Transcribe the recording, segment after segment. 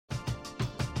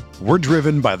We're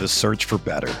driven by the search for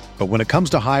better. But when it comes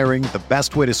to hiring, the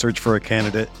best way to search for a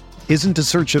candidate isn't to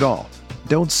search at all.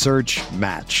 Don't search,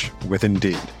 match with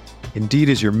Indeed. Indeed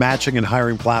is your matching and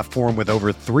hiring platform with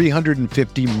over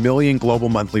 350 million global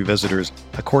monthly visitors,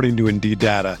 according to Indeed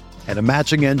data, and a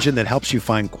matching engine that helps you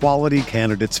find quality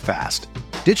candidates fast.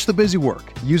 Ditch the busy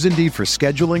work. Use Indeed for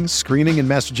scheduling, screening, and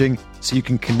messaging so you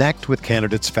can connect with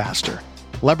candidates faster.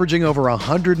 Leveraging over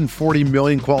 140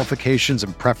 million qualifications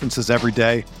and preferences every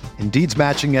day, Indeed's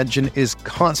matching engine is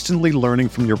constantly learning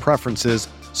from your preferences,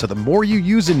 so the more you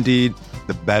use Indeed,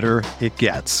 the better it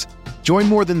gets. Join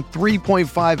more than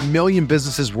 3.5 million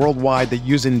businesses worldwide that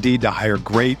use Indeed to hire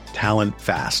great talent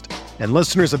fast. And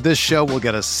listeners of this show will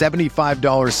get a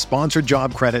 $75 sponsored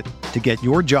job credit to get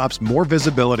your jobs more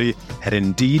visibility at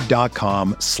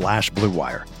Indeed.com/Blue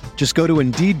Wire. Just go to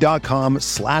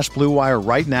Indeed.com/Blue Wire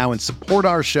right now and support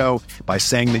our show by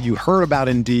saying that you heard about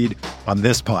Indeed on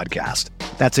this podcast.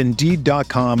 That's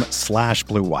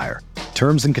Indeed.com/Blue Wire.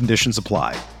 Terms and conditions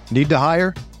apply. Need to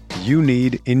hire? You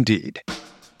need Indeed.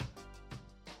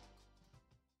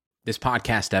 This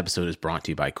podcast episode is brought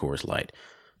to you by Coors Light.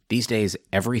 These days,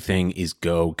 everything is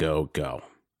go, go, go.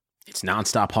 It's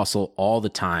nonstop hustle all the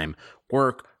time.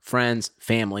 Work, friends,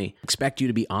 family expect you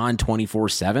to be on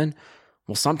 24/7.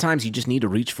 Well, sometimes you just need to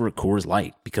reach for a Coors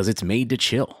Light because it's made to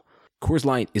chill. Coors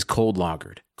Light is cold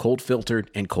lagered, cold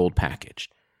filtered, and cold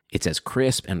packaged. It's as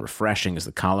crisp and refreshing as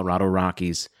the Colorado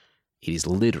Rockies. It is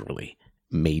literally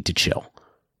made to chill.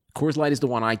 Coors Light is the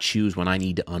one I choose when I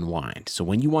need to unwind. So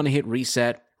when you want to hit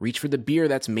reset, reach for the beer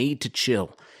that's made to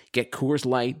chill. Get Coors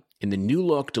Light in the new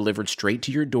look delivered straight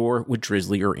to your door with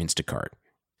Drizzly or Instacart.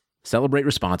 Celebrate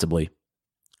responsibly.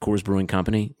 Coors Brewing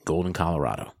Company, Golden,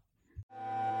 Colorado.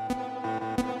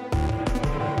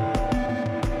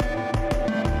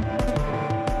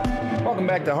 Welcome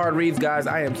back to Hard Reads, guys.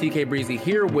 I am TK Breezy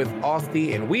here with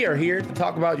Austin, and we are here to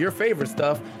talk about your favorite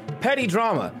stuff, petty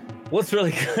drama. What's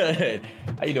really good?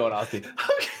 How you doing, Austin?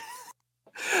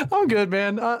 I'm good,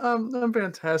 man. I'm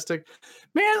fantastic,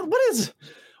 man.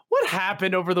 What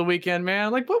happened over the weekend,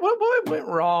 man? Like, what went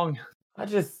wrong?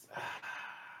 There's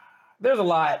a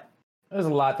lot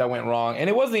that went wrong, and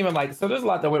it wasn't even like, so there's a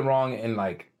lot that went wrong, and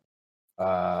like,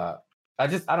 I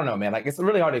don't know, man. Like, it's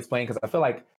really hard to explain because I feel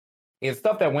like it's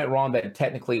stuff that went wrong that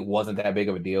technically wasn't that big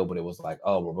of a deal, but it was like,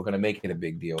 oh, well, we're gonna make it a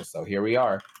big deal, so here we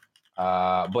are.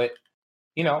 But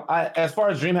you know, as far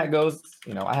as DreamHack goes,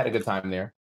 you know, I had a good time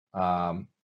there. I'm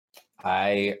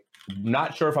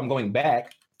not sure if I'm going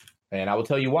back, and I will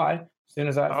tell you why as soon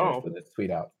as I finish with this tweet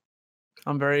out.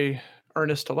 I'm very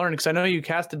earnest to learn because I know you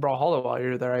casted Brawlhalla while you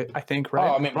were there. I think, right?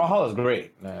 Oh, I mean, Brawlhalla is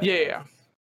great. Yeah.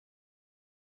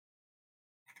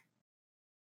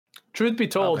 Truth be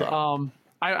told, Okay.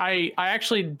 I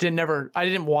actually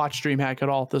didn't watch DreamHack at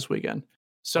all this weekend.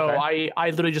 So Okay. I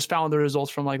literally just found the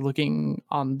results from like looking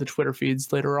on the Twitter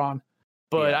feeds later on.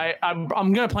 But Yeah.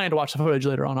 I'm gonna plan to watch the footage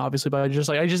later on, obviously. But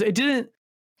it didn't,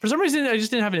 for some reason, I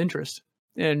just didn't have an interest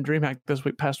in DreamHack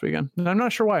past weekend, and I'm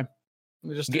not sure why.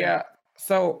 Yeah.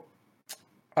 So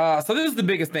this is the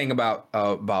biggest thing about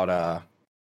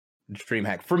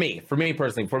DreamHack for me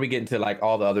personally. Before we get into like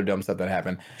all the other dumb stuff that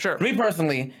happened, Sure. for me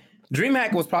personally,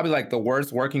 DreamHack was probably like the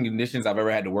worst working conditions I've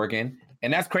ever had to work in,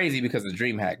 and that's crazy because of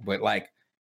DreamHack. But like,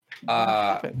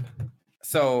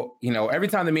 so you know, every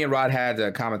time that me and Rod had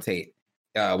to commentate,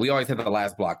 we always hit the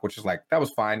last block, which is like, that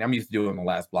was fine. I'm used to doing the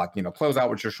last block, you know, close out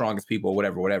with your strongest people,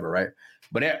 whatever, right?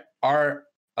 But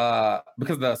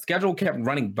because the schedule kept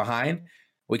running behind,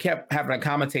 we kept having to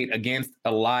commentate against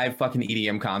a live fucking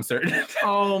EDM concert.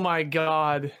 Oh my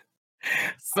God.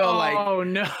 So like, oh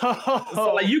no.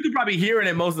 So like, you could probably hear it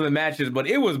in most of the matches, but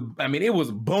it was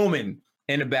booming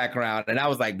in the background. And I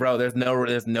was like, bro, there's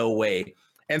no way.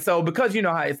 And so because you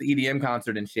know how it's the EDM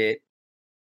concert and shit,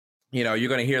 you know, you're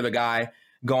going to hear the guy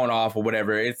going off or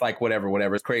whatever. It's like, whatever.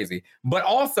 It's crazy. But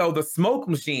also the smoke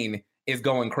machine is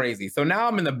going crazy. So now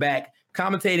I'm in the back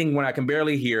commentating when I can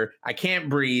barely hear. I can't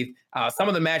breathe. Some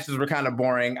of the matches were kind of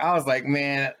boring. I was like,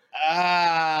 man,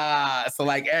 so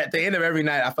like at the end of every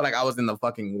night, I feel like I was in the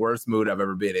fucking worst mood I've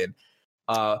ever been in.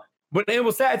 But it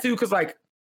was sad too, because like,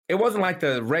 it wasn't like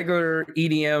the regular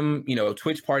EDM, you know,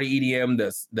 Twitch party EDM,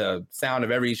 the sound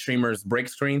of every streamer's break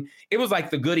screen. It was like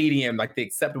the good EDM, like the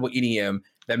acceptable EDM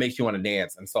that makes you want to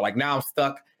dance. And so like now I'm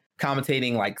stuck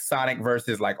commentating like Sonic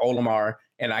versus like Olimar,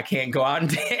 and I can't go out and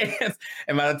dance.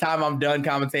 And by the time I'm done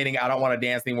commentating, I don't want to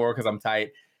dance anymore because I'm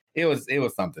tight. It was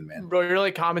something, man. Bro, you're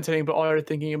like commentating, but all you're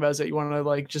thinking about is that you want to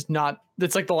like just not.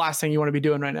 That's like the last thing you want to be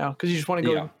doing right now because you just want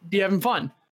to go be having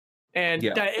fun. And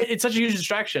it's such a huge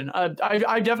distraction.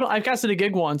 I've casted a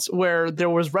gig once where there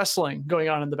was wrestling going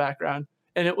on in the background,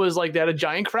 and it was like they had a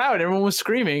giant crowd. Everyone was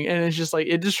screaming, and it's just like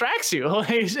it distracts you. Like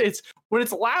it's when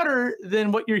it's louder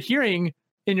than what you're hearing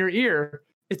in your ear,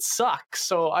 it sucks.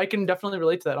 So I can definitely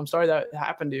relate to that. I'm sorry that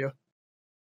happened to you.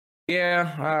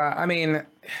 Yeah, I mean,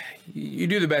 you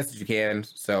do the best that you can.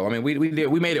 So I mean, we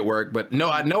made it work, but no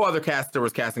other caster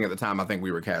was casting at the time. I think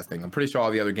we were casting. I'm pretty sure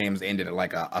all the other games ended at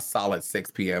like a solid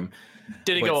 6 p.m.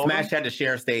 Did it go Smash over? had to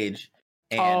share stage,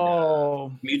 and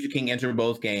Mewtwo King entered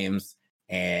both games,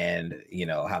 and you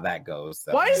know how that goes.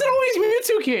 So. Why is it always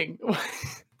Mewtwo King?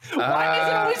 Why is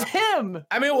it always him?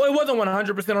 I mean, it wasn't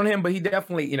 100% on him, but he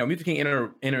definitely, you know, Mewtwo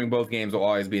King entering both games will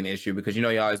always be an issue because, you know,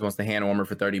 he always wants to hand warmer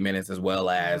for 30 minutes as well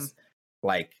as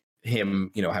like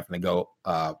him, you know, having to go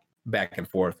back and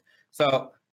forth.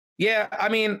 So, yeah, I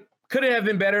mean, could it have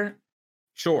been better?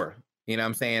 Sure. You know what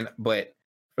I'm saying? But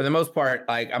for the most part,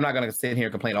 like, I'm not going to sit here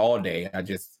and complain all day.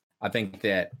 I think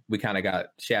that we kind of got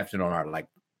shafted on our like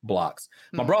blocks.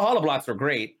 My Brawlhalla blocks were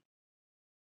great.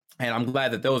 And I'm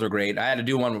glad that those are great. I had to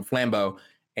do one with Flambeau,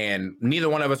 and neither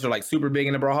one of us are like super big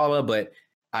into Brawlhalla, but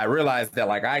I realized that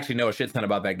like I actually know a shit ton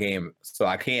about that game, so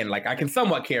I can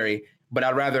somewhat carry, but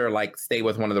I'd rather like stay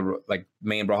with one of the like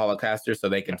main Brawlhalla casters so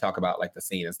they can talk about like the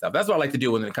scene and stuff. That's what I like to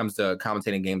do when it comes to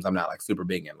commentating games I'm not like super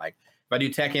big in. Like if I do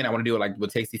Tekken, I want to do it like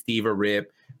with Tasty Steve or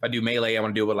Rip. If I do Melee, I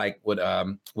want to do it like with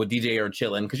DJ or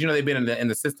Chillin', because you know they've been in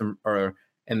the system or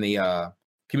in the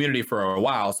community for a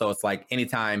while, so it's like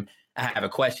anytime I have a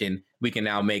question, we can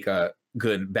now make a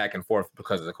good back and forth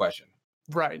because of the question.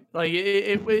 Right. Like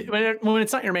when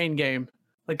it's not your main game,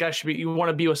 like that should be, you want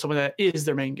to be with someone that is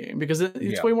their main game because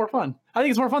it's way more fun. I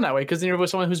think it's more fun that way because then you're with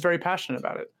someone who's very passionate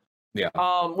about it. Yeah.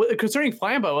 Concerning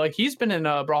Flambeau, like he's been in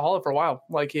Brawlhalla for a while.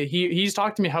 Like he's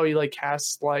talked to me how he like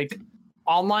casts like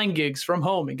online gigs from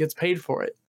home and gets paid for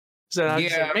it. So I'm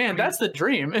just like, man, that's the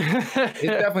dream. It's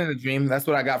definitely the dream. That's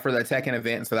what I got for the Tekken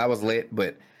event. So that was lit.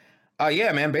 But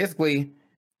yeah, man, basically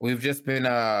we've just been,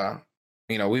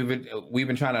 you know, we've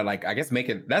been trying to like, I guess make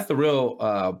it, that's the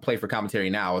real play for commentary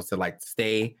now is to like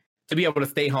to be able to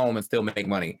stay home and still make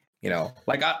money. You know,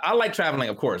 like I like traveling,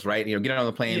 of course, right? You know, getting on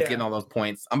the planes, getting all those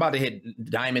points. I'm about to hit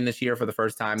Diamond this year for the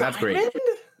first time. That's great.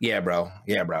 Yeah, bro.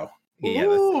 Yeah, bro. Yeah,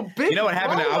 ooh, you know what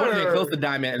happened? I wasn't even close to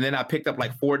Diamond, and then I picked up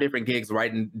like 4 different gigs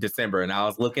right in December, and I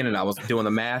was looking and I was doing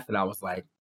the math, and I was like,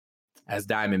 "That's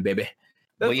Diamond, baby."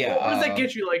 But yeah, what does that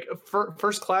get you? Like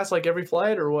first class, like every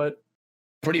flight, or what?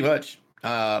 Pretty much.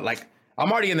 Like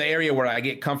I'm already in the area where I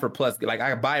get Comfort Plus. Like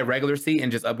I buy a regular seat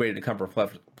and just upgrade it to Comfort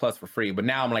Plus for free. But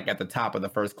now I'm like at the top of the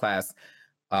first class,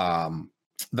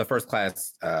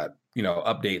 you know,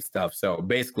 update stuff. So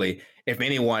basically, if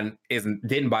anyone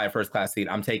didn't buy a first class seat,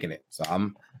 I'm taking it. So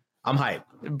I'm hyped,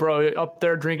 bro. Up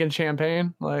there drinking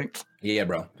champagne, like yeah,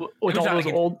 bro. With all those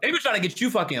old, they were trying to get you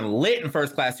fucking lit in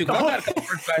first class too. Cause I've got a couple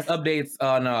first class updates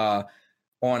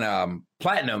on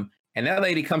Platinum, and that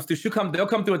lady comes through. They'll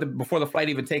come through before the flight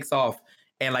even takes off,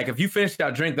 and like if you finish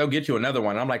that drink, they'll get you another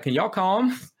one. I'm like, can y'all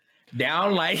calm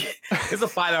down? Like it's a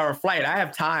 5-hour flight. I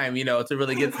have time, you know, to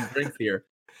really get some drinks here.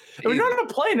 When you're on a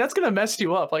plane, that's gonna mess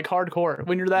you up like hardcore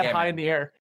when you're that high in the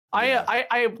air. Yeah.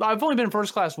 I've only been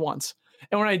first class once,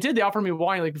 and when I did, they offered me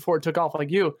wine like before it took off,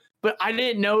 like you. But I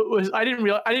didn't know it was. I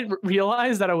didn't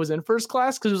realize that I was in first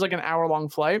class because it was like an hour-long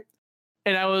flight,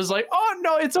 and I was like, "Oh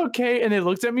no, it's okay." And they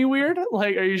looked at me weird,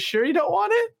 like, "Are you sure you don't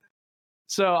want it?"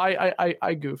 So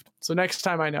I goofed. So next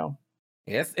time I know.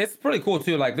 Yes, it's pretty cool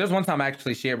too. Like there's one time I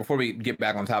actually shared before we get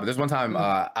back on topic. There's one time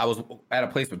I was at a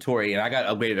place with Tori and I got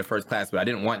upgraded to first class, but I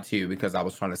didn't want to because I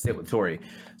was trying to sit with Tori.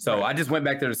 So I just went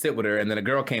back there to sit with her, and then a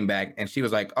girl came back and she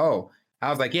was like, "Oh," I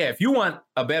was like, "Yeah, if you want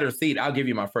a better seat, I'll give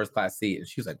you my first class seat." And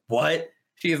she was like, "What?"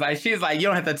 She's like, "You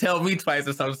don't have to tell me twice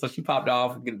or something." So she popped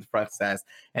off and get the first class.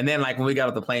 And then like when we got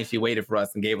off the plane, she waited for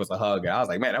us and gave us a hug. And I was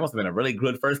like, man, that must have been a really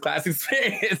good first class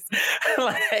experience.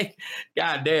 Like,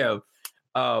 goddamn.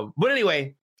 But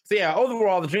anyway. So yeah,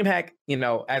 overall, the DreamHack, you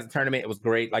know, as a tournament, it was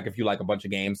great. Like if you like a bunch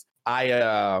of games,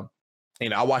 I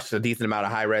watched a decent amount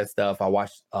of high res stuff. I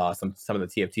watched some of the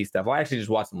TFT stuff. I actually just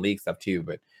watched some League stuff too.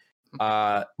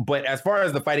 But as far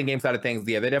as the fighting game side of things,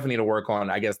 yeah, they definitely need to work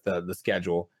on, I guess, the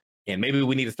schedule, and maybe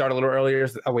we need to start a little earlier.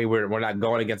 So that way we're not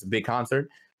going against a big concert.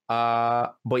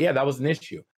 But yeah, that was an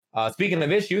issue. Speaking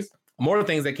of issues, more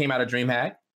things that came out of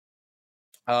DreamHack.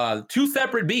 2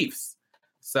 separate beefs.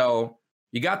 So.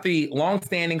 You got the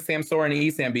long-standing Samsora and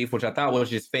Esam beef, which I thought was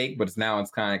just fake, but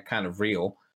it's kind of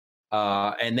real.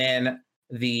 And then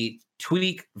the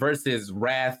Tweak versus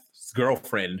Wrath's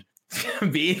girlfriend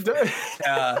beef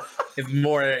is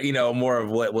more of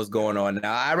what was going on.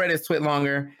 Now, I read his tweet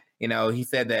longer. You know, he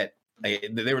said that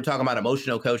they were talking about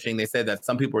emotional coaching. They said that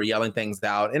some people were yelling things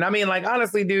out. And I mean, like,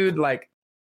 honestly, dude, like,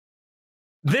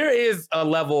 there is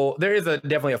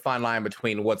definitely a fine line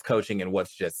between what's coaching and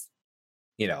what's just,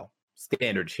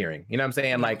 standard cheering. You know what I'm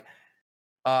saying? Like,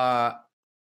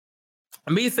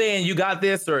 me saying you got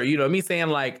this, or, me saying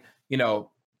like,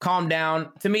 calm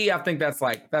down. To me, I think that's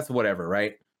whatever,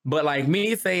 right? But like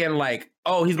me saying like,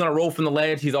 oh, he's gonna roll from the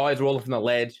ledge. He's always rolling from the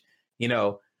ledge.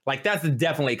 Like that's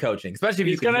definitely coaching, especially if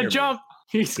he's gonna jump.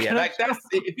 He's gonna like jump.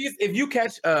 That's if you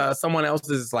catch someone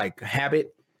else's like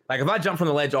habit. Like if I jump from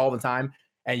the ledge all the time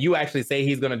and you actually say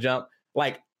he's gonna jump,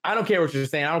 like I don't care what you're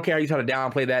saying. I don't care how you try to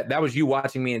downplay that. That was you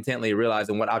watching me intently,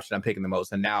 realizing what option I'm picking the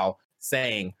most, and now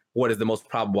saying what is the most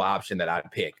probable option that I'd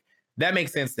pick. That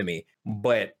makes sense to me.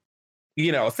 But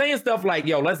saying stuff like,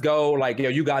 yo, let's go, like, yo,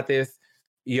 you got this,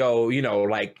 yo,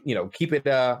 keep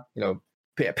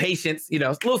it, patience,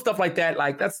 little stuff like that.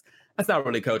 Like that's not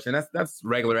really coaching. That's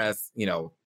regular ass,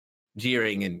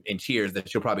 jeering and cheers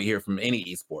that you'll probably hear from any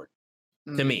esport.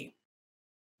 To me.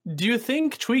 Do you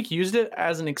think Tweak used it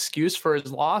as an excuse for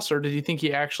his loss, or did you think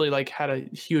he actually like had a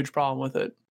huge problem with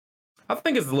it? I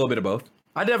think it's a little bit of both.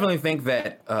 I definitely think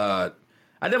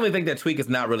that Tweak is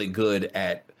not really good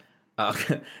at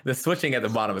the switching at the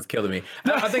bottom is killing me.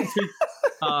 I think Tweak,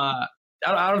 I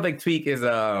don't think Tweak is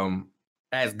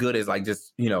as good as like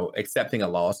just accepting a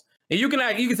loss. And you can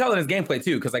tell in his gameplay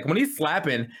too, because like when he's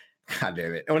slapping, god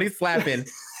damn it, when he's slapping,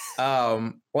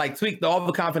 like Tweak, all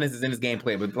the confidence is in his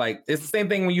gameplay. But like it's the same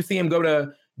thing when you see him go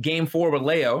to game 4 with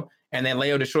Leo, and then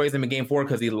Leo destroys him in game 4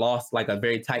 because he lost like a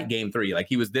very tight game 3. Like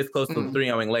he was this close to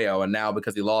 3-0ing Leo, and now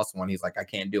because he lost one, he's like, I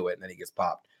can't do it, and then he gets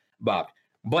bopped. But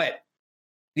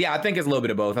yeah, I think it's a little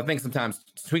bit of both. I think sometimes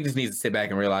Tweak just needs to sit back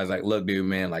and realize, like, look, dude,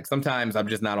 man, like sometimes I'm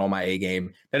just not on my A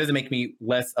game. That doesn't make me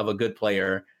less of a good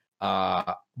player,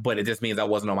 but it just means I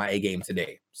wasn't on my A game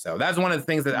today. So that's one of the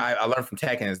things that I learned from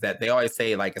Tekken is that they always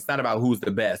say, like, it's not about who's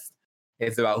the best.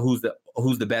 It's about who's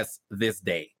the best this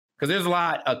day. Because there's a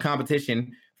lot of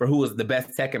competition for who is the best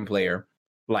Tekken player,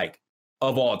 like,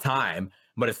 of all time.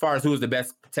 But as far as who is the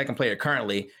best Tekken player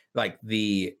currently, like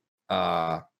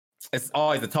it's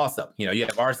always a toss-up. You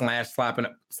have Arslan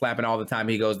slapping all the time.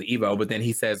 He goes to Evo, but then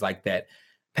he says like that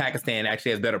Pakistan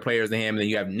actually has better players than him. And then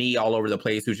you have Nee all over the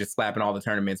place who's just slapping all the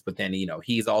tournaments. But then,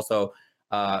 he's also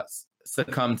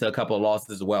succumbed to a couple of losses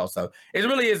as well. So it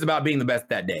really is about being the best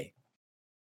that day.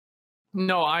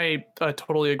 No, I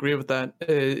totally agree with that.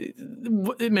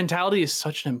 Mentality is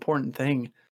such an important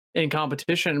thing in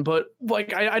competition. But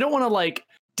like, I don't want to like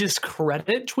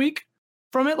discredit Tweak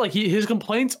from it. Like a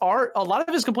lot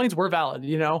of his complaints were valid,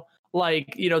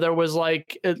 like, there was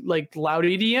like loud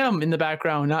EDM in the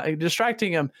background, not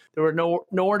distracting him. There were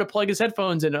nowhere to plug his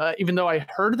headphones in. Even though I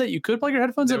heard that you could plug your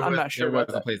headphones in, I'm not sure. There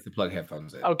was a place to plug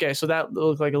headphones in. Okay, so that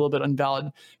looked like a little bit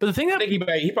invalid. But the thing that I think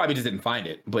he probably just didn't find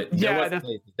it, but there was a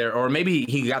place there, or maybe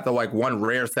he got the like one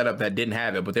rare setup that didn't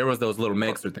have it, but there was those little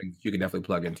mixer things you can definitely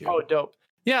plug into. Oh, dope.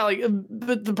 Yeah, like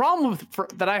the problem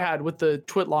that I had with the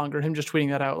twit longer, him just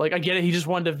tweeting that out, like I get it. He just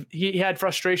wanted to, he had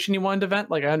frustration. He wanted to vent.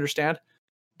 Like I understand,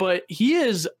 but he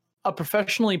is a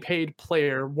professionally paid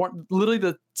player, literally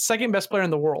the second best player in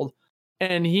the world,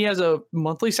 and he has a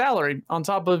monthly salary on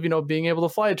top of being able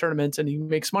to fly to tournaments, and he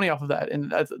makes money off of that,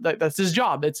 and that's his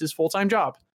job. It's his full-time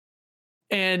job,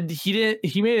 and he made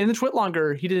it in the twit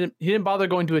longer. He didn't bother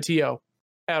going to a TO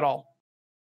at all.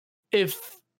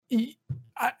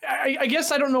 I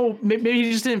guess I don't know. Maybe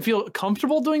he just didn't feel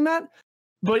comfortable doing that.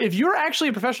 But if you're actually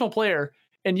a professional player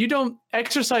and you don't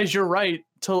exercise your right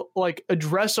to like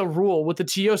address a rule with the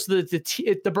TO so that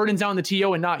the burden's down the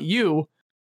TO and not you,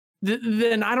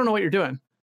 then I don't know what you're doing.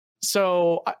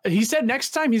 So he said next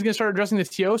time he's going to start addressing the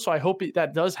TO. So I hope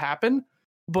that does happen.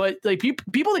 But like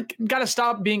people got to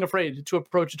stop being afraid to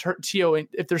approach a TO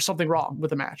if there's something wrong with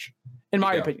the match, in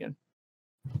my opinion.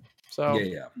 So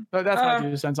that's my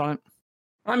 2 cents on it.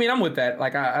 I mean, I'm with that.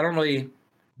 Like, I don't really,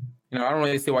 I don't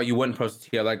really see why you wouldn't approach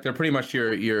the TO. Like, they're pretty much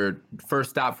your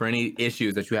first stop for any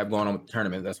issues that you have going on with the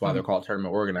tournament. That's why they're called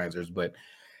tournament organizers. But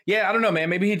yeah, I don't know, man.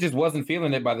 Maybe he just wasn't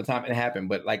feeling it by the time it happened.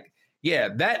 But like, yeah,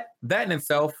 that in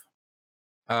itself,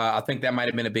 I think that might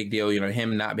have been a big deal.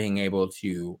 Him not being able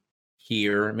to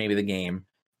hear maybe the game,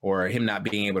 or him not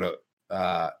being able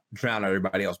to drown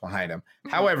everybody else behind him.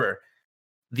 However,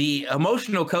 the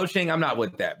emotional coaching, I'm not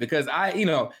with that, because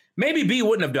maybe B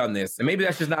wouldn't have done this, and maybe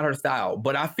that's just not her style.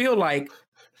 But I feel like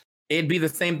it'd be the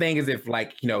same thing as if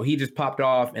like, he just popped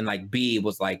off and like B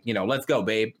was like, let's go,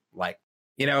 babe. Like,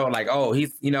 like, oh,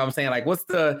 he's, what I'm saying? Like,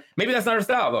 maybe that's not her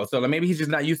style though. So like, maybe he's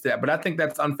just not used to that. But I think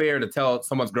that's unfair to tell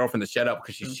someone's girlfriend to shut up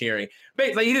because she's cheering.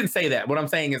 But like, he didn't say that. What I'm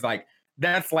saying is like,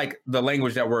 that's like the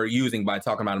language that we're using by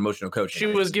talking about emotional coaching. She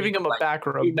was giving him a back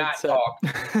rub. Do not talk.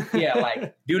 Yeah,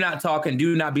 like do not talk and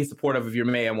do not be supportive of your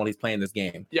man while he's playing this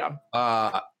game. Yeah.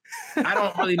 I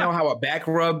don't really know how a back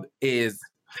rub is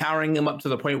powering him up to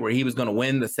the point where he was going to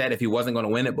win the set if he wasn't going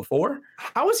to win it before.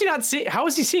 How was he not seeing? How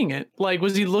was he seeing it? Like,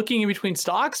 was he looking in between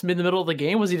stocks in the middle of the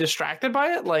game? Was he distracted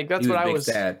by it? Like, that's what I was.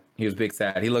 Sad. He was big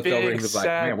sad. He looked over and he was like,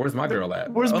 "Man, where's my girl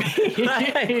at? Where's me?"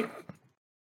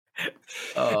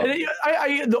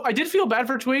 I did feel bad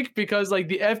for Tweak because like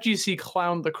the FGC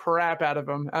clowned the crap out of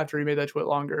him after he made that tweet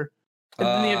longer.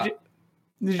 As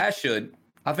should.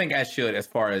 I think as should as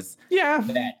far as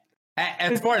that.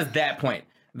 As far as that point,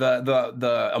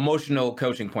 the emotional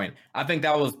coaching point, I think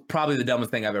that was probably the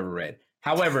dumbest thing I've ever read.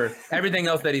 However, everything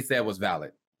else that he said was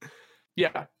valid.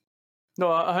 Yeah, no,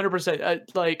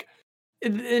 100%. Like,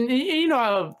 and you know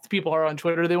how people are on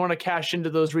Twitter; they want to cash into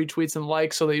those retweets and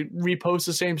likes, so they repost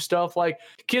the same stuff. Like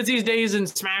kids these days in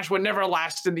Smash would never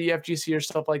last in the FGC or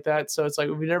stuff like that. So it's like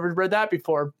we never read that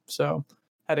before, so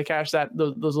had to cash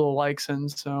those little likes in.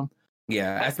 So.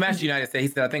 Yeah, as Smash United said, he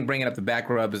said, I think bringing up the back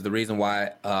rub is the reason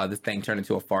why this thing turned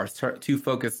into a farce. Took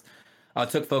focus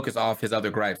off his other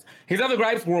gripes. His other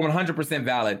gripes were 100%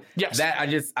 valid. Yes. That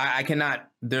I cannot.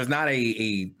 There's not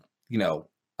a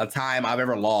time I've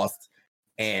ever lost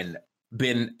and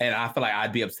I feel like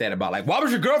I'd be upset about like, why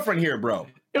was your girlfriend here, bro?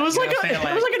 It was like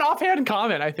it was like an offhand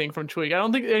comment, I think, from Tweak. I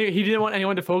don't think he didn't want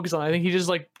anyone to focus on it. I think he just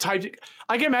like typed.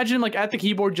 I can imagine him like at the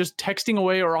keyboard just texting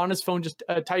away or on his phone just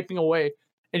typing away.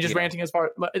 And just ranting as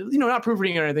far, not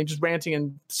proofreading or anything, just ranting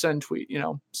and send tweet,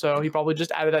 So he probably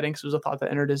just added that in because it was a thought that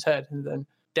entered his head, and then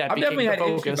that I've became definitely the had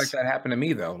focus. issues like that happen to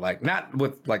me though, like not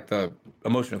with like the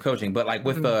emotional coaching, but like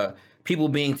with the people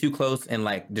being too close and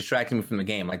like distracting me from the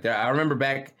game. Like I remember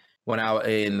back when I was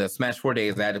in the Smash 4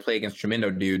 days, I had to play against Tremendo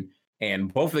Dude,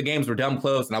 and both of the games were dumb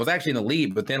close, and I was actually in the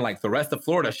lead, but then like the rest of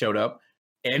Florida showed up.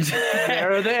 And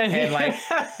and I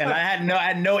had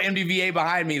no MDVA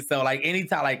behind me, so like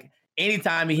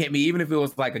anytime he hit me, even if it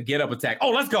was like a get up attack,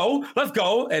 let's go,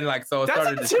 and like so it that's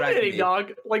started intimidating,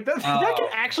 dog. Like that can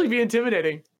actually be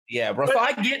intimidating. Yeah, bro. So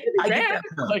I get that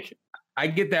point. Like I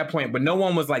get that point, but no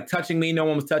one was like touching me, no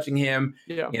one was touching him.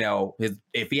 Yeah,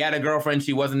 if he had a girlfriend,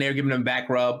 she wasn't there giving him a back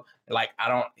rub. Like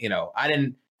I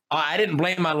didn't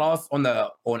blame my loss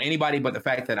on anybody, but the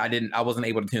fact that I wasn't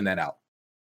able to tune that out.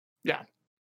 Yeah.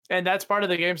 And that's part of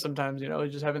the game sometimes,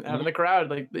 just having the crowd,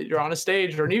 like you're on a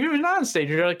stage, or even if you're not on stage,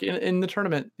 you're like in the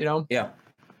tournament, Yeah.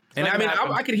 And I mean,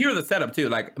 I could hear the setup too.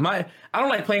 Like I don't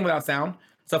like playing without sound.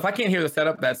 So if I can't hear the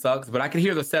setup, that sucks. But I could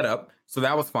hear the setup, so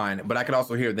that was fine. But I could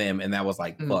also hear them, and that was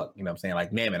like, fuck, you know what I'm saying?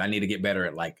 Like, damn it, I need to get better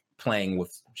at like playing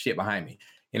with shit behind me.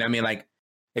 You know what I mean? Like,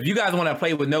 if you guys want to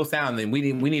play with no sound, then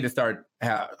we need to start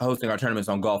hosting our tournaments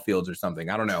on golf fields or something.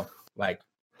 I don't know. Like,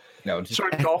 just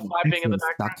start golf clapping in the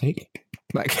background.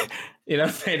 Like, you know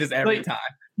what I'm saying? Just every time.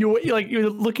 You're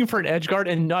looking for an edge guard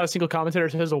and not a single commentator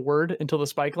says a word until the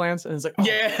spike lands. And it's like,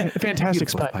 yeah, fantastic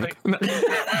spike.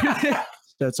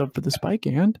 That's up for the spike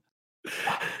and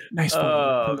nice.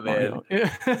 Oh, man.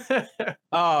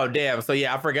 Oh, damn. So,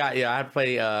 yeah, I forgot. Yeah, I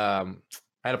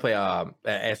had to play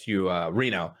SU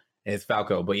Reno. It's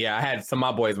Falco. But yeah, I had some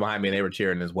of my boys behind me and they were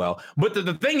cheering as well. But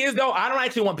the thing is, though, I don't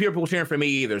actually want people cheering for me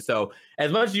either. So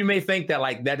as much as you may think that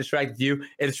like that distracts you,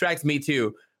 it distracts me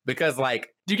too. Because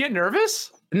like, do you get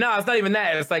nervous? No, it's not even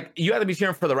that. It's like you have to be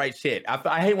cheering for the right shit.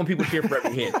 I hate when people cheer for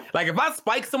every hit. Like if I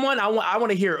spike someone, I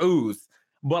want to hear ooze.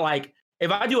 But like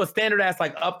if I do a standard ass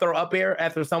like up throw up air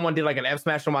after someone did like an F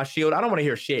smash on my shield, I don't want to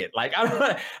hear shit. Like I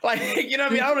don't like you know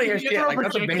what I mean. I don't want to hear shit. Like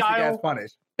that's a basic ass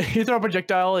punish. You throw a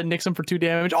projectile and nicks him for 2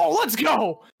 damage. Oh, let's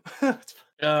go.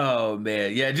 Oh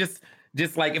man, yeah. Just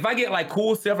like if I get like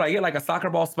cool stuff, like I get like a soccer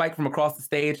ball spike from across the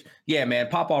stage, yeah, man,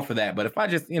 pop off for that. But if I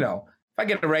just if I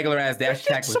get a regular ass dash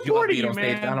attack with you beat on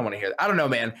stage, I don't want to hear that. I don't know,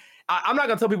 man. I'm not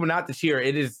gonna tell people not to cheer.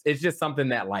 It's just something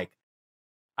that like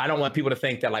I don't want people to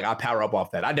think that like I power up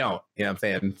off that. I don't. You know what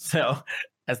I'm saying? So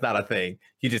that's not a thing.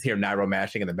 You just hear Nairo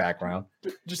mashing in the background.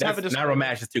 Nairo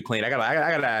Mash is too clean. I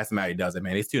gotta ask him how he does it,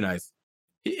 man. He's too nice.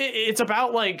 It's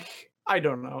about like I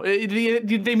don't know.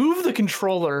 They move the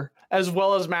controller as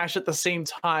well as mash at the same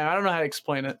time. I don't know how to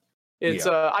explain it. It's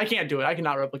I can't do it. I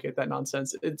cannot replicate that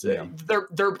nonsense. It's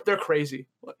they're crazy.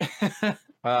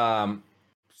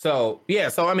 So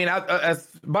I mean, as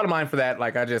bottom line for that,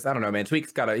 like I don't know, man.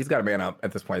 Tweak's he's got to man up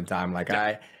at this point in time. Like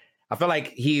I feel like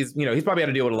he's probably had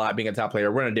to deal with a lot being a top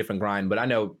player. We're in a different grind, but I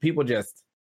know people just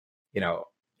he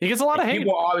gets a lot of hate.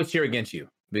 People always cheer against you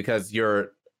because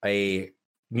you're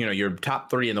you're top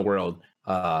 3 in the world.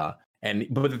 But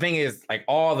the thing is, like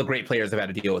all the great players have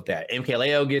had to deal with that.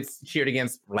 MKLeo gets cheered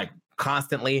against like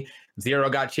constantly. Zero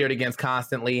got cheered against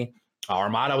constantly.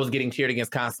 Armada was getting cheered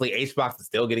against constantly. H-Box is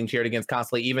still getting cheered against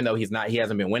constantly, even though he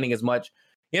hasn't been winning as much.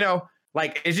 You know,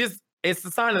 like it's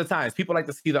the sign of the times. People like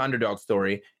to see the underdog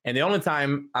story. And the only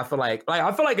time I feel like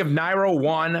if Nairo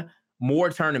won more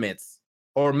tournaments,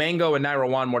 or Mango and Nairo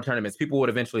won more tournaments, people would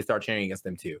eventually start cheering against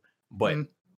them too. But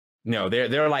no,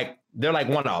 they're like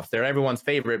one-offs. They're everyone's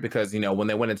favorite because, you know, when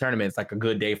they win a tournament, it's like a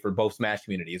good day for both Smash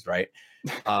communities, right?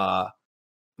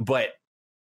 But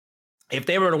if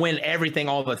they were to win everything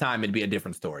all the time, it'd be a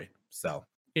different story. So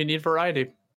you need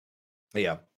variety.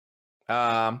 Yeah.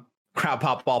 Crowd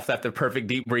pop offs after perfect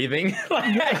deep breathing.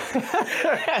 That's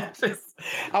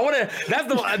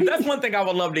one thing I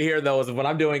would love to hear though, is when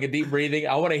I'm doing a deep breathing,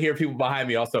 I want to hear people behind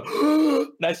me also.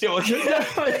 That shit would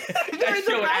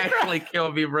actually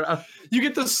kill me, bro. You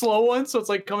get the slow one, so it's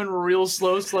like coming real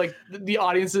slow. So like the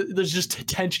audience, there's just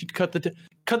tension. Cut the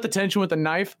tension with a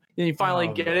knife, and you finally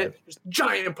get it. Just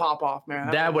giant pop off,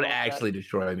 man. That would actually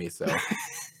destroy me. So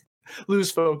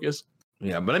lose focus.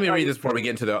 Yeah, but let me read this before we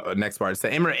get into the next part. So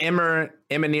Emma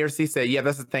Nearsey said, yeah,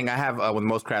 that's the thing I have with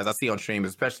most crowds I see on streams,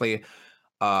 especially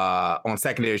on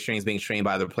secondary streams being streamed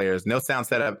by other players. No sound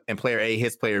setup, and player A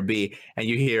hits player B, and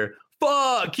you hear,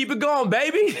 fuck, keep it going,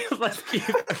 baby. Let's keep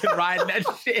riding that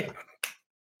shit.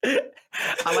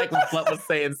 I like what Flup was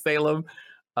saying, Salem.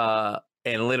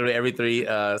 And literally every 3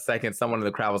 seconds, someone in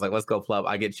the crowd was like, let's go, Flup.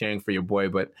 I get cheering for your boy,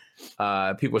 but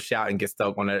people shout and get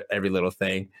stoked on every little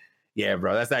thing. Yeah,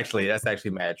 bro, that's actually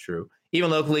mad true.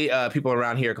 Even locally, people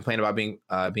around here complain about being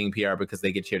PR because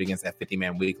they get cheered against at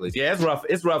 50-man weeklies. Yeah, it's rough.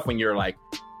 It's rough when you're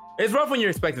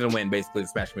expected to win, basically, the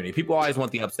Smash community. People always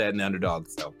want the upset and the underdog,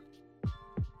 so.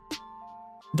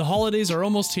 The holidays are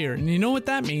almost here, and you know what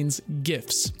that means?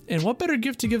 Gifts. And what better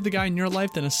gift to give the guy in your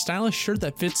life than a stylish shirt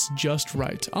that fits just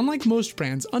right? Unlike most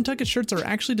brands, Untuckit shirts are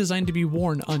actually designed to be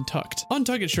worn untucked.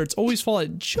 Untuckit shirts always fall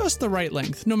at just the right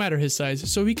length, no matter his size,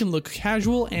 so he can look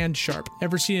casual and sharp.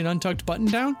 Ever seen an untucked button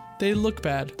down? They look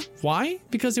bad. Why?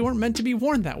 Because they weren't meant to be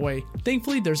worn that way.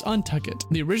 Thankfully, there's Untuckit.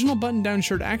 The original button-down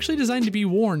shirt actually designed to be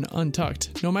worn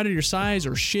untucked. No matter your size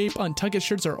or shape, Untuckit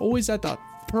shirts are always at the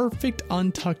perfect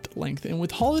untucked length, and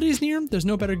with holidays near, there's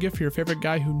no better gift for your favorite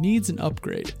guy who needs an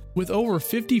upgrade. With over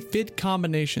 50 fit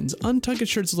combinations, Untuckit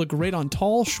shirts look great on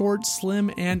tall, short, slim,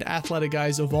 and athletic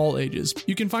guys of all ages.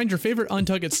 You can find your favorite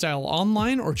Untuckit style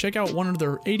online or check out one of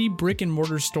their 80 brick and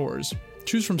mortar stores.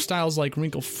 Choose from styles like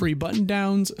wrinkle-free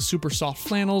button-downs, super soft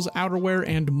flannels, outerwear,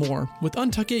 and more. With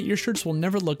Untuckit, your shirts will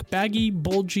never look baggy,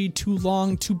 bulgy, too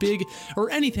long, too big,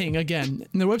 or anything again.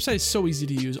 And their website is so easy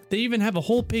to use. They even have a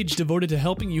whole page devoted to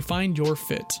helping you find your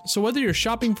fit. So whether you're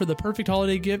shopping for the perfect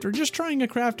holiday gift or just trying to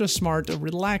craft a smart,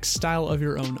 relaxed style of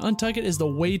your own, Untuckit is the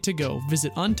way to go.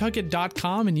 Visit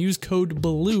untuckit.com and use code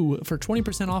BLUE for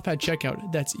 20% off at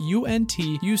checkout. That's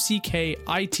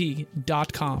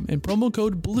UNTUCKIT.com and promo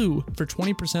code BLUE for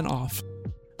 20% off.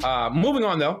 Moving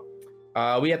on though,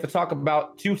 we have to talk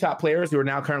about 2 top players who are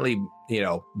now currently,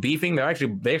 beefing. They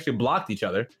actually blocked each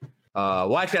other.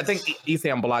 I think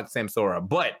Esam blocked Samsora,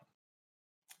 but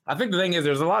I think the thing is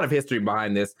there's a lot of history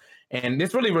behind this, and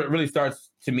this really starts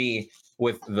to me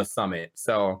with the summit.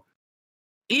 So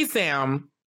Esam,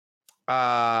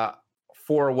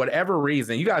 for whatever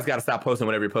reason, you guys got to stop posting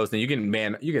whatever you're posting. You're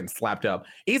getting slapped up.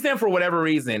 Esam, for whatever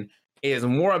reason, is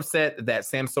more upset that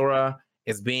Samsora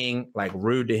is being like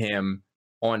rude to him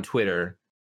on Twitter,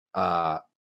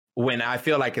 when I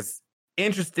feel like it's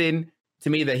interesting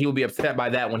to me that he would be upset by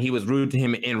that when he was rude to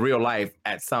him in real life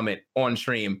at Summit on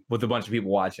stream with a bunch of people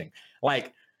watching.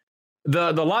 Like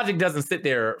the logic doesn't sit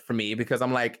there for me, because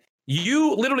I'm like,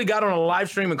 you literally got on a live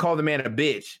stream and called the man a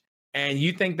bitch, and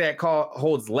you think that call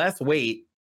holds less weight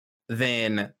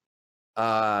than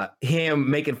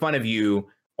him making fun of you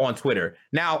on Twitter.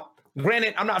 Now,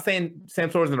 granted, I'm not saying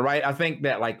Samsora's in the right. I think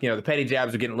that, the petty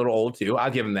jabs are getting a little old too.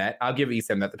 I'll give him that. I'll give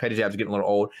Esam that. The petty jabs are getting a little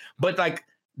old. But,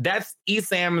 that's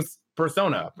Esam's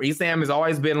persona. Esam has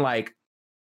always been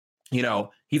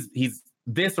he's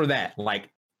this or that. Like,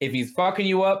 if he's fucking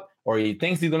you up or he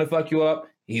thinks he's going to fuck you up,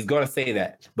 he's going to say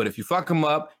that. But if you fuck him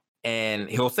up, and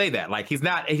he'll say that. Like, he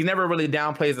never really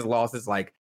downplays his losses,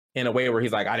 in a way where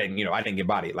he's like, I didn't get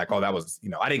bodied. Like, oh, that was,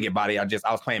 I didn't get bodied. I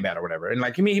was playing bad or whatever. And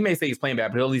he may say he's playing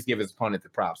bad, but he'll at least give his opponent the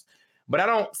props. But I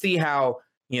don't see how,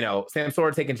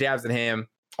 Samsora taking jabs at him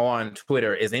on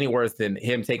Twitter is any worse than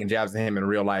him taking jabs at him in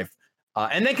real life.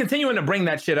 And then continuing to bring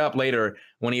that shit up later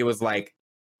when he was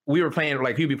we were playing,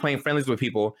 he'd be playing friendlies with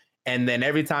people. And then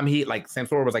every time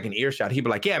Samsora was in earshot, he'd be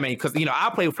like, yeah, man, because,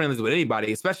 I'll play friendlies with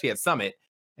anybody, especially at Summit.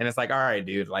 And it's all right,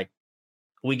 dude,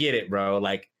 we get it, bro.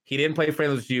 He didn't play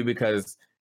friendly with you because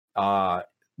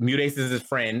Mutace is his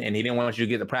friend, and he didn't want you to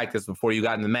get the practice before you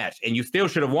got in the match. And you still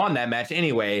should have won that match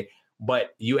anyway,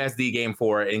 but USD game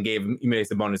 4 and gave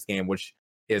Muniz a bonus game, which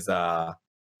is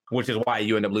why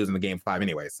you end up losing the game 5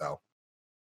 anyway. So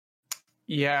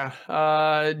yeah,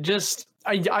 I just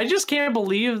can't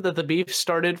believe that the beef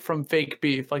started from fake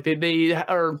beef. Like they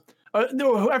are. I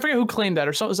forget who claimed that,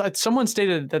 or someone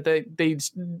stated that they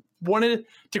wanted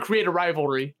to create a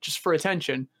rivalry just for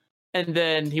attention, and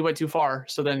then he went too far.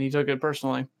 So then he took it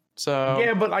personally. So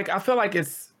yeah, but like I feel like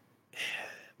it's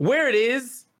where it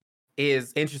is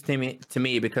interesting to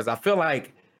me because I feel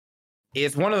like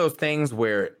it's one of those things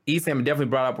where Esam definitely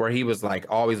brought up where he was like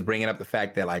always bringing up the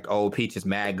fact that like, oh, Peach is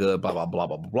mad good, blah, blah, blah,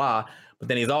 blah, blah, blah. But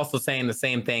then he's also saying the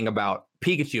same thing about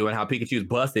Pikachu and how Pikachu's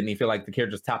busted and he feel like the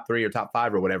character's top 3 or top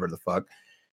 5 or whatever the fuck.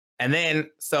 And then,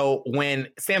 so when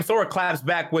Samsora claps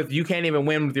back with, you can't even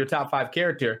win with your top 5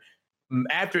 character,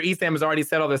 after Esam has already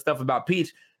said all this stuff about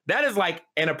Peach, that is like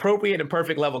an appropriate and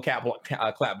perfect level clap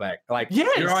back. Like,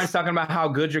 yes. You're always talking about how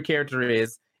good your character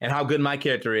is and how good my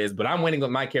character is, but I'm winning with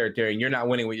my character and you're not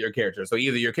winning with your character. So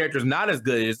either your character is not as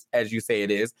good as you say it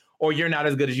is, or you're not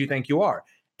as good as you think you are.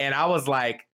 And I was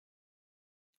like,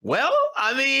 well,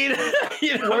 I mean,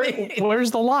 you know,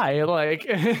 where's the lie? Like,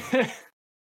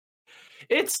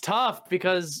 it's tough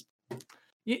because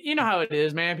you know how it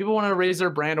is, man. People want to raise their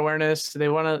brand awareness.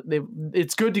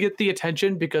 It's good to get the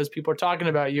attention because people are talking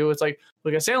about you. It's like,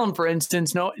 look at Salem, for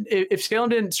instance. No, if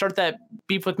Salem didn't start that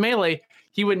beef with Melee,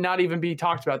 he would not even be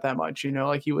talked about that much, you know,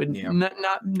 like he would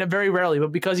not very rarely,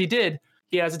 but because he did,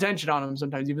 he has attention on him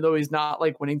sometimes, even though he's not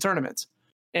like winning tournaments.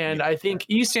 And I think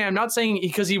Esam, not saying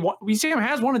because Esam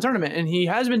has won a tournament and he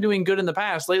has been doing good in the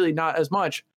past, lately not as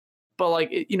much, but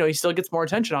like, you know, he still gets more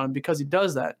attention on him because he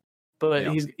does that.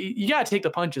 But you gotta take the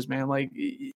punches, man. Like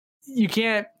you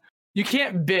can't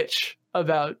bitch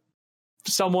about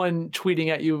someone tweeting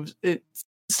at you,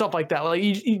 stuff like that. Like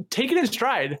you take it in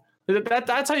stride.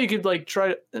 That's how you could like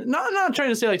try to not trying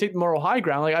to say like take the moral high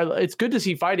ground. Like it's good to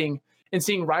see fighting and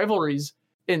seeing rivalries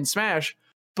in Smash,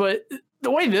 but the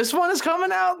way this one is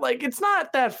coming out, like it's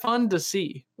not that fun to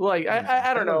see. Like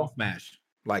I don't know. Smash,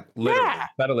 like literally,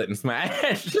 settle it and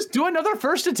Smash. Just do another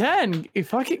 1st to 10. You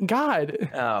fucking God.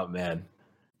 Oh man,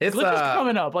 it's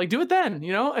coming up. Like do it then.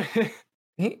 You know.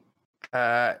 It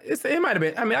might have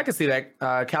been. I mean, I can see that.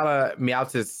 Kala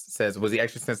Meowtis says, "Was he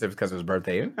extra sensitive because of his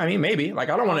birthday?" I mean, maybe. Like,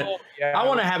 I don't want to. Yeah. I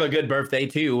want to have a good birthday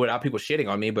too, without people shitting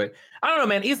on me. But I don't know,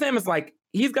 man. Esam is like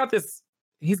he's got this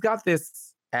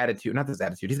attitude, not this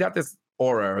attitude. He's got this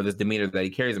aura or this demeanor that he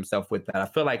carries himself with. That I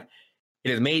feel like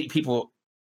it has made people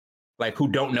like who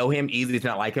don't know him easy to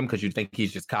not like him because you think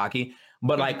he's just cocky.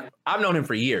 But like I've known him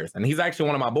for years, and he's actually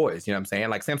one of my boys. You know what I'm saying?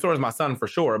 Like Samsora is my son for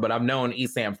sure, but I've known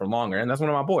Esam for longer, and that's one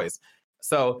of my boys.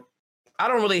 So I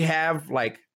don't really have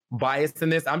like bias in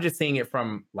this. I'm just seeing it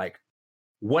from like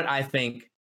what I think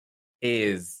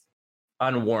is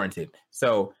unwarranted.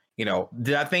 So, you know,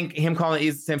 did I think him calling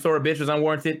Samsora a bitch was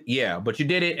unwarranted? Yeah, but you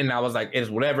did it. And I was like, it's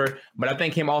whatever. But I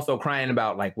think him also crying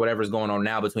about like whatever's going on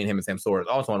now between him and Samsora is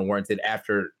also unwarranted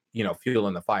after, you know,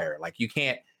 fueling the fire. Like you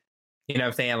can't, you know what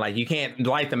I'm saying? Like you can't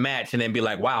light the match and then be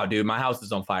like, wow, dude, my house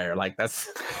is on fire. Like that's,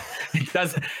 it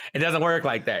doesn't work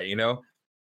like that, you know?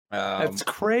 That's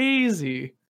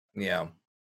crazy. Yeah,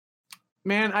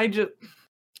 man.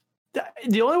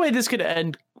 The only way this could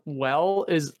end well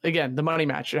is again the money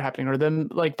match happening or them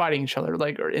like fighting each other,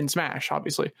 like or in Smash,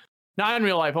 obviously, not in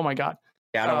real life. Oh my God.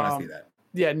 Yeah, I don't want to see that.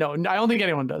 Yeah, no, I don't think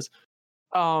anyone does.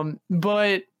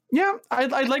 But yeah,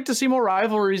 I'd like to see more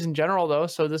rivalries in general, though.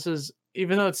 So this is,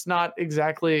 even though it's not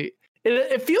exactly.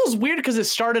 It feels weird because it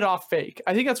started off fake.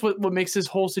 I think that's what makes this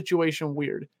whole situation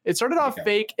weird. It started off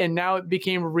fake and now it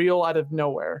became real out of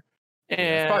nowhere. And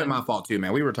it's probably my fault too,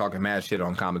 man. We were talking mad shit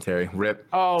on commentary. Rip.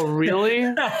 Oh, really?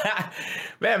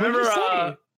 Man, remember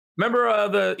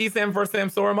the Esam vs.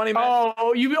 Samsora money match?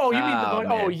 You mean the money?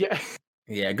 Oh, yeah.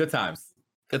 Yeah, good times.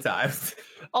 Good times.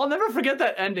 I'll never forget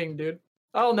that ending, dude.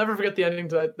 I'll never forget the ending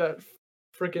to that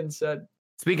freaking set.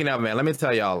 Speaking of, man, let me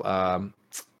tell y'all,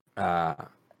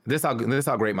 this how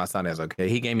great my son is. Okay,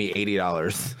 he gave me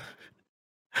 $80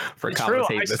 for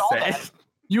commentating the set. That.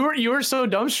 You were so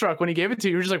dumbstruck when he gave it to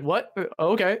you. You were just like, "What?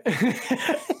 Okay."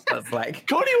 That's like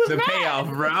Cody was the mad. payoff,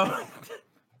 bro.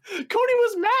 Cody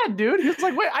was mad, dude. He was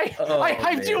like, "Wait, I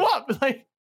hyped you up." Like,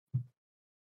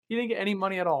 he didn't get any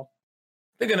money at all.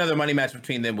 I think another money match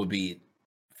between them would be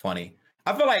funny.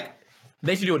 I feel like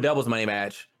they should do a doubles money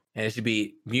match. And it should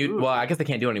be Well, I guess they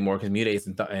can't do it anymore because Mutace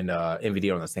and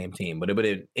MVD are on the same team. But it would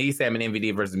have Esam and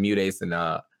MVD versus Mutace and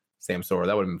Samsora.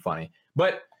 That would have been funny.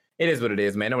 But it is what it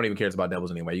is, man. No one even cares about doubles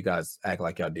anyway. You guys act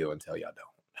like y'all do until y'all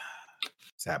don't.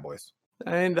 Sad boys.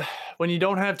 And when you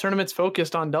don't have tournaments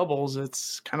focused on doubles,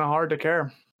 it's kind of hard to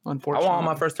care, unfortunately. I won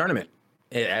my first tournament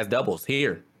as doubles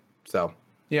here. So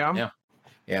yeah.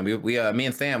 Me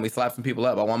and Sam, we slapped some people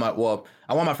up. I won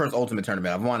my first ultimate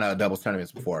tournament. I've won doubles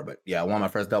tournaments before, but yeah, I won my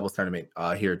first doubles tournament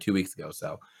here 2 weeks ago.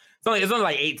 So it's only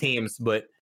like 8 teams, but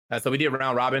so we did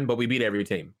round robin, but we beat every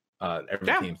team,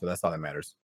 team. So that's all that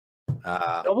matters.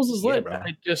 Doubles is lit.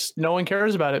 Just no one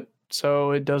cares about it,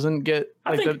 so it doesn't get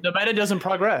the meta doesn't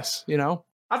progress. You know,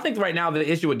 I think right now the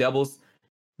issue with doubles,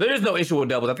 there is no issue with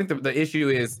doubles. I think the issue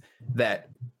is that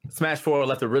Smash 4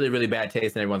 left a really, really bad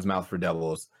taste in everyone's mouth for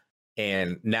doubles.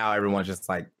 And now everyone's just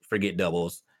like, forget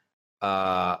doubles.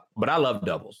 But I love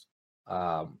doubles. You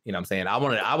know what I'm saying?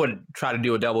 I would try to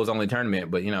do a doubles only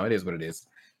tournament, but it is what it is.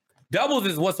 Doubles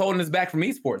is what's holding us back from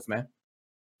esports, man.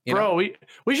 Bro, we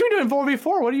should be doing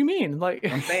 4v4. What do you mean? Like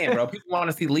I'm saying, bro, people want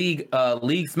to see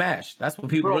league smash. That's what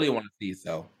people really want to see.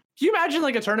 So can you imagine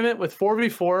like a tournament with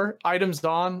 4v4 items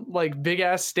on, like big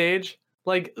ass stage?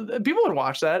 Like people would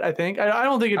watch that, I think. I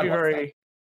don't think it'd be very.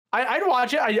 I'd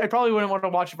watch it. I probably wouldn't want to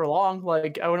watch it for long.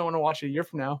 Like I wouldn't want to watch it a year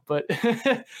from now. But if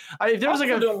there was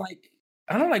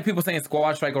I don't like people saying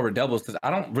squad strike over doubles because I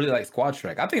don't really like squad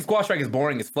strike. I think squad strike is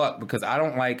boring as fuck because I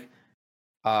don't like.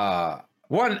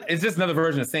 One, it's just another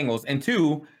version of singles, and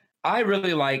two, I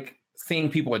really like seeing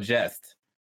people adjust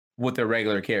with their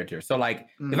regular character. So like,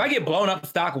 if I get blown up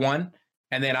stock 1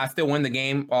 and then I still win the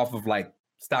game off of like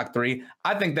stock 3,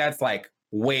 I think that's like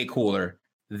way cooler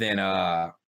than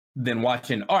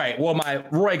watching. All right, well my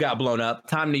Roy got blown up.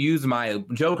 Time to use my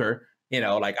Joker.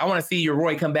 Like I want to see your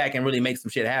Roy come back and really make some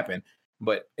shit happen.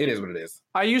 But it is what it is.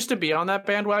 I used to be on that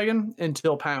bandwagon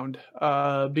until Pound,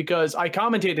 because I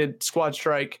commentated Squad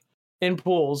Strike in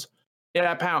pools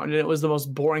at Pound, and it was the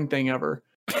most boring thing ever.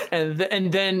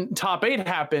 and then Top 8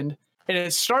 happened, and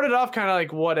it started off kind of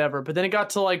like whatever, but then it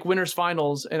got to like winners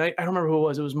finals, and I don't remember who it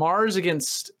was. It was Mars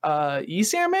against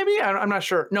ESAM, maybe? I'm not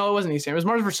sure. No, it wasn't ESAM. It was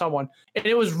Mars for someone, and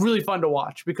it was really fun to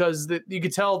watch because you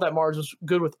could tell that Mars was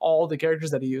good with all the characters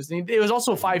that he used. And it was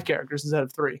also 5 characters instead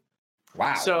of 3.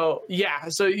 Wow. So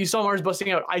you saw Mars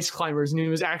busting out ice climbers, and he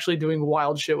was actually doing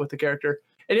wild shit with the character.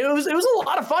 And it was a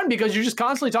lot of fun because you're just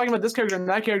constantly talking about this character and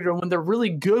that character. And when they're really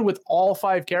good with all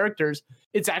 5 characters,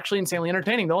 it's actually insanely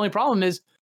entertaining. The only problem is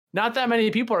not that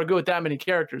many people are good with that many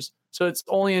characters. So it's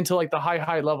only until like the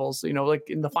high levels, like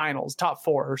in the finals, top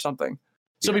 4 or something.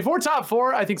 So before top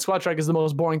 4, I think Squad Strike is the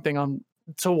most boring thing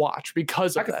to watch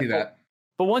because of that. I can see that.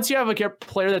 But once you have a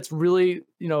player that's really,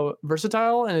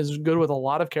 versatile and is good with a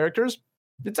lot of characters,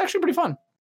 it's actually pretty fun.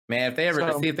 Man, if they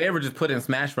ever just put in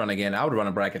Smash Run again, I would run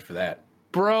a bracket for that.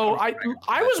 Bro, I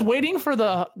was waiting for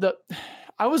the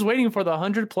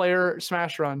 100-player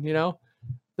Smash Run,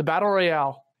 the Battle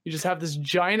Royale. You just have this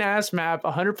giant ass map,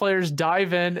 100 players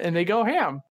dive in, and they go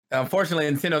ham. Unfortunately,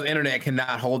 Nintendo's internet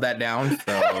cannot hold that down.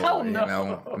 So, hell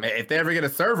no. If they ever get a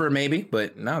server, maybe.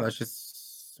 But no,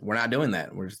 we're not doing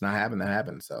that. We're just not having that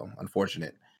happen. So,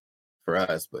 unfortunate for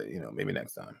us. But, maybe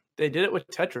next time. They did it with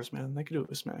Tetris, man. They could do it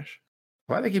with Smash.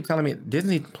 Why do they keep telling me?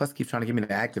 Disney Plus keeps trying to get me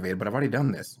to activate it, but I've already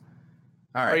done this.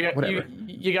 All right, whatever.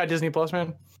 You got Disney Plus,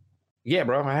 man? Yeah,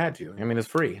 bro. I had to. I mean, it's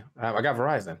free. I got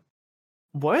Verizon.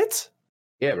 What?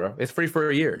 Yeah, bro. It's free for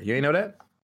a year. You ain't know that?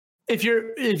 If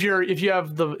you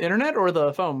have the internet or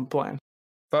the phone plan?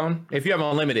 Phone. If you have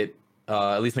unlimited,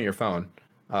 at least on your phone.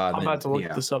 I'm about to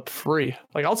look this up free.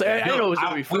 Like I'll say, I know it was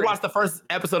gonna be free. We watched the first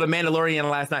episode of Mandalorian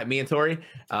last night. Me and Tori.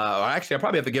 Actually, I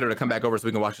probably have to get her to come back over so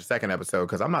we can watch the second episode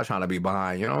because I'm not trying to be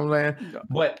behind. You know what I'm saying? No.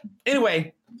 But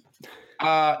anyway.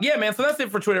 Yeah, man. So that's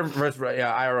it for Twitter versus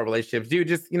IRL relationships, dude.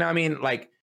 Just like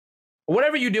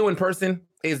whatever you do in person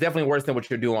is definitely worse than what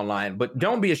you do online. But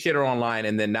don't be a shitter online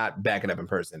and then not back it up in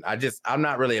person. I'm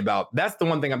not really about. That's the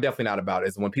one thing I'm definitely not about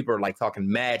is when people are like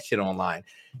talking mad shit online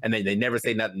and they never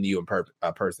say nothing to you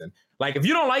in person. Like if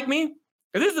you don't like me,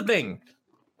 this is the thing.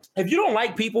 If you don't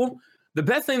like people, the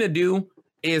best thing to do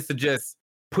is to just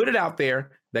put it out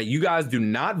there that you guys do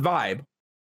not vibe,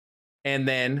 and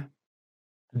then.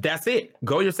 That's it.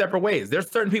 Go your separate ways. There's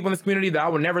certain people in this community that I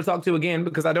will never talk to again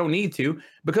because I don't need to,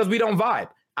 because we don't vibe.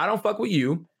 I don't fuck with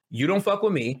you. You don't fuck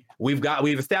with me. We've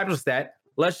established that.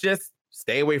 Let's just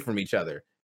stay away from each other.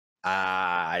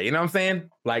 You know what I'm saying?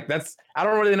 Like I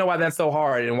don't really know why that's so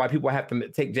hard and why people have to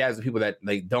take jabs at people that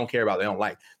they don't care about, they don't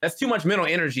like. That's too much mental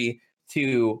energy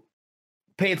to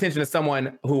pay attention to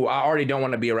someone who I already don't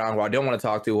want to be around, who I don't want to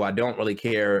talk to, who I don't really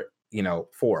care,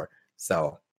 for.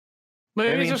 So.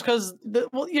 Maybe it's just because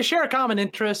you share a common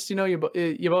interest, you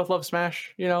both love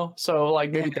Smash, so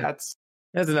like maybe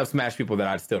there's enough Smash people that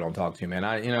I still don't talk to, man.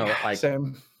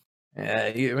 Same.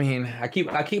 I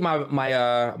keep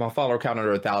my follower count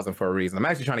under 1,000 for a reason. I'm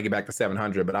actually trying to get back to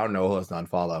 700, but I don't know who else to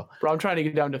unfollow. Bro, I'm trying to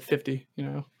get down to 50.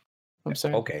 I'm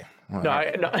saying. Okay. No,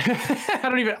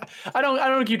 I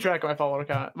don't keep track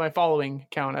of my following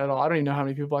count at all. I don't even know how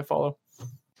many people I follow.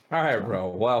 All right, bro.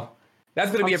 Well,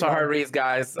 that's gonna be it for Hard Reads,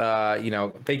 guys.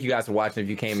 Thank you guys for watching. If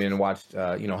you came in and watched,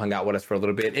 hung out with us for a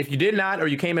little bit. If you did not, or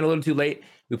you came in a little too late,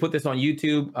 we put this on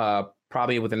YouTube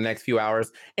probably within the next few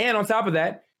hours. And on top of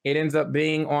that, it ends up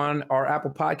being on our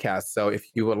Apple Podcast. So if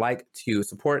you would like to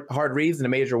support Hard Reads in a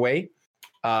major way,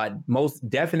 most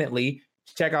definitely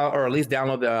check out or at least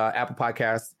download the Apple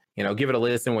Podcast. Give it a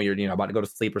listen when you're about to go to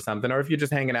sleep or something. Or if you're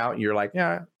just hanging out and you're like,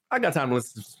 yeah, I got time to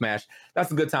listen to Smash.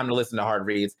 That's a good time to listen to Hard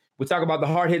Reads. We talk about the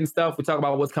hard-hitting stuff. We talk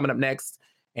about what's coming up next.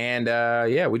 And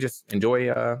we just enjoy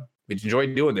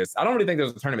doing this. I don't really think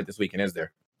there's a tournament this weekend, is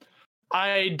there?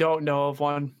 I don't know of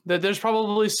one. There's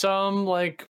probably some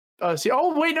like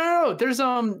no. There's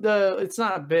it's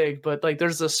not big, but like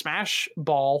there's a Smash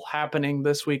Ball happening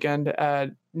this weekend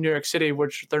at New York City,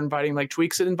 which they're inviting like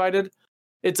Tweaks invited.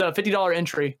 It's a $50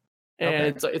 entry.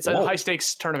 And it's a high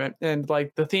stakes tournament, and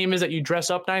like the theme is that you dress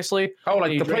up nicely. Oh,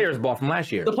 like the Players Ball from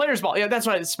last year. The Players Ball, yeah, that's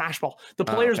right. It's Smash Ball. The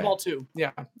Players Ball too,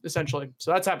 yeah, essentially.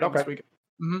 So that's happening this weekend.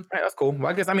 Mm-hmm. Right, that's cool. Well,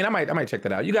 I guess I might check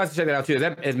that out. You guys can check that out too.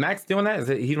 Is Max doing that?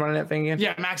 He's running that thing again?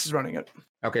 Yeah, Max is running it.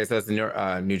 Okay, so it's the New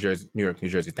York, New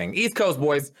Jersey thing. East Coast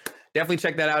boys, definitely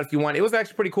check that out if you want. It was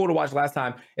actually pretty cool to watch last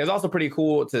time. It was also pretty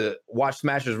cool to watch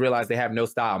Smashers realize they have no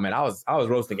style. Man, I was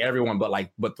roasting everyone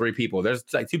but three people. There's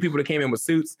like two people that came in with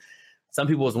suits. Some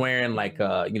people was wearing like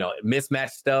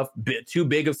mismatched stuff, too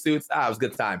big of suits. It was a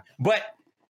good time. But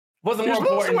what's more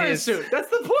important is suit. That's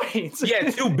the point. Yeah,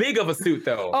 too big of a suit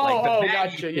though.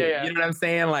 Gotcha. Yeah. You know what I'm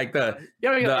saying? Like my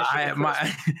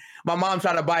mom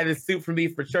tried to buy this suit for me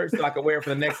for church so I could wear it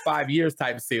for the next 5 years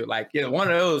type of suit. Like, one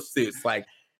of those suits. Like,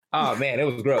 oh man, it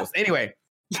was gross. Anyway,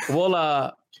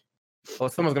 someone's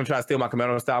gonna try to steal my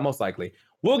Camaro style, most likely.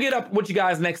 We'll get up with you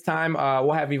guys next time.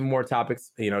 We'll have even more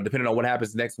topics, depending on what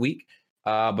happens next week.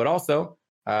 But also,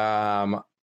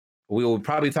 we will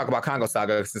probably talk about Congo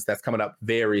Saga since that's coming up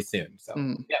very soon. So,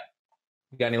 yeah.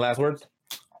 You got any last words?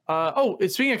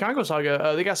 Speaking of Congo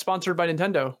Saga, they got sponsored by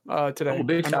Nintendo today. Oh,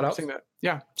 big shout out.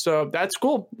 Yeah, so that's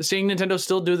cool. Seeing Nintendo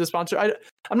still do the sponsor.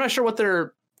 I'm not sure what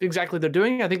they're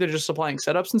doing. I think they're just supplying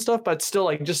setups and stuff, but still,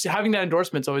 like, just having that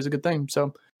endorsement is always a good thing.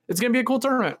 So it's gonna be a cool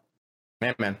tournament.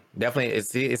 Man, definitely.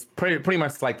 It's pretty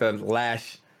much like the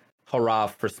last hurrah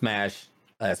for Smash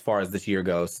as far as this year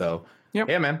goes. So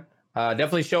yeah, man.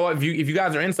 Definitely show up. If you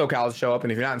guys are in SoCal, show up.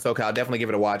 And if you're not in SoCal, definitely give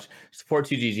it a watch. Support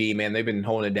 2GG, man. They've been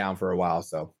holding it down for a while.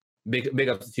 So big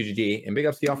ups to 2GG and big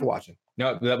ups to y'all for watching.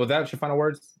 No, was that your final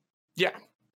words? Yeah,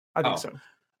 I think so. All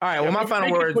right. Well, my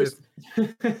final words is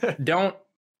don't.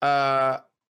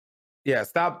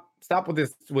 Stop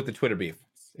with the Twitter beef.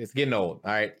 It's getting old.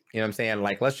 All right. You know what I'm saying?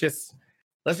 Like, let's just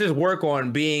work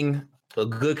on being a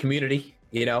good community,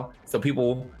 so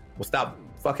people will stop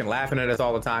fucking laughing at us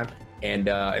all the time. And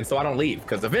so I don't leave,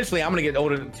 because eventually I'm going to get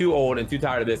too old and too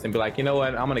tired of this and be like, you know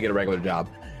what? I'm going to get a regular job.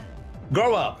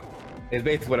 Grow up is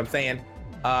basically what I'm saying.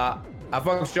 I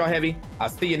fuck with y'all heavy. I'll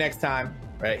see you next time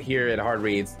right here at Hard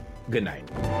Reads. Good night.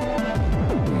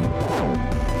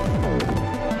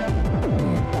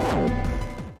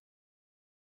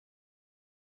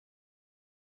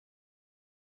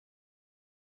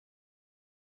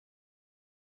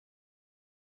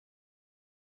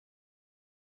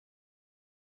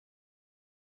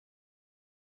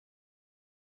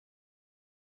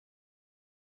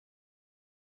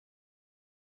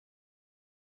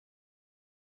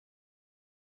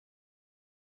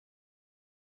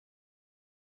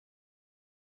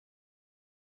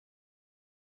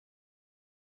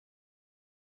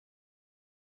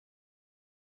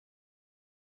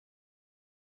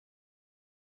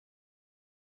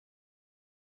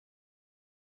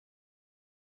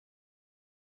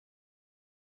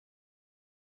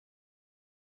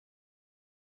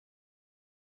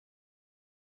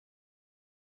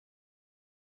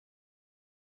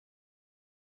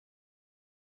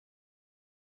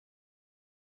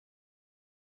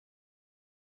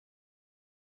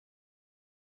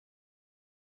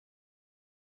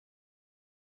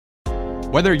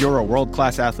 Whether you're a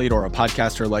world-class athlete or a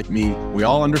podcaster like me, we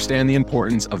all understand the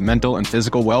importance of mental and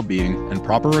physical well-being and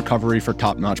proper recovery for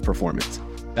top-notch performance.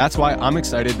 That's why I'm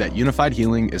excited that Unified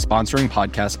Healing is sponsoring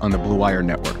podcasts on the Blue Wire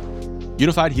Network.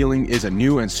 Unified Healing is a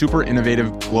new and super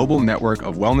innovative global network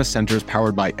of wellness centers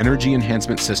powered by Energy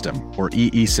Enhancement System, or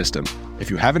EE System.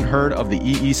 If you haven't heard of the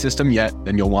EE System yet,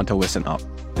 then you'll want to listen up.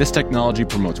 This technology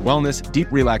promotes wellness, deep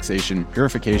relaxation,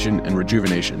 purification, and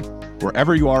rejuvenation.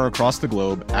 Wherever you are across the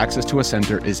globe, access to a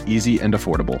center is easy and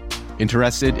affordable.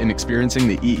 Interested in experiencing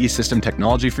the EE System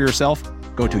technology for yourself?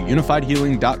 Go to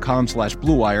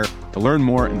unifiedhealing.com/bluewire to learn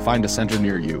more and find a center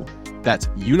near you. That's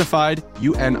unified,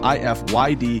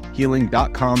 UNIFYD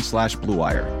healing.com/Blue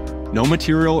Wire. No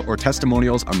material or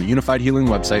testimonials on the Unified Healing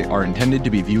website are intended to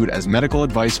be viewed as medical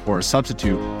advice or a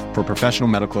substitute for professional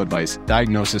medical advice,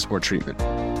 diagnosis, or treatment.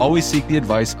 Always seek the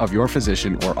advice of your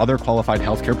physician or other qualified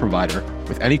healthcare provider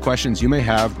with any questions you may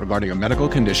have regarding a medical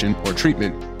condition or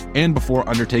treatment and before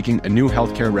undertaking a new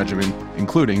healthcare regimen,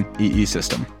 including EE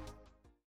system.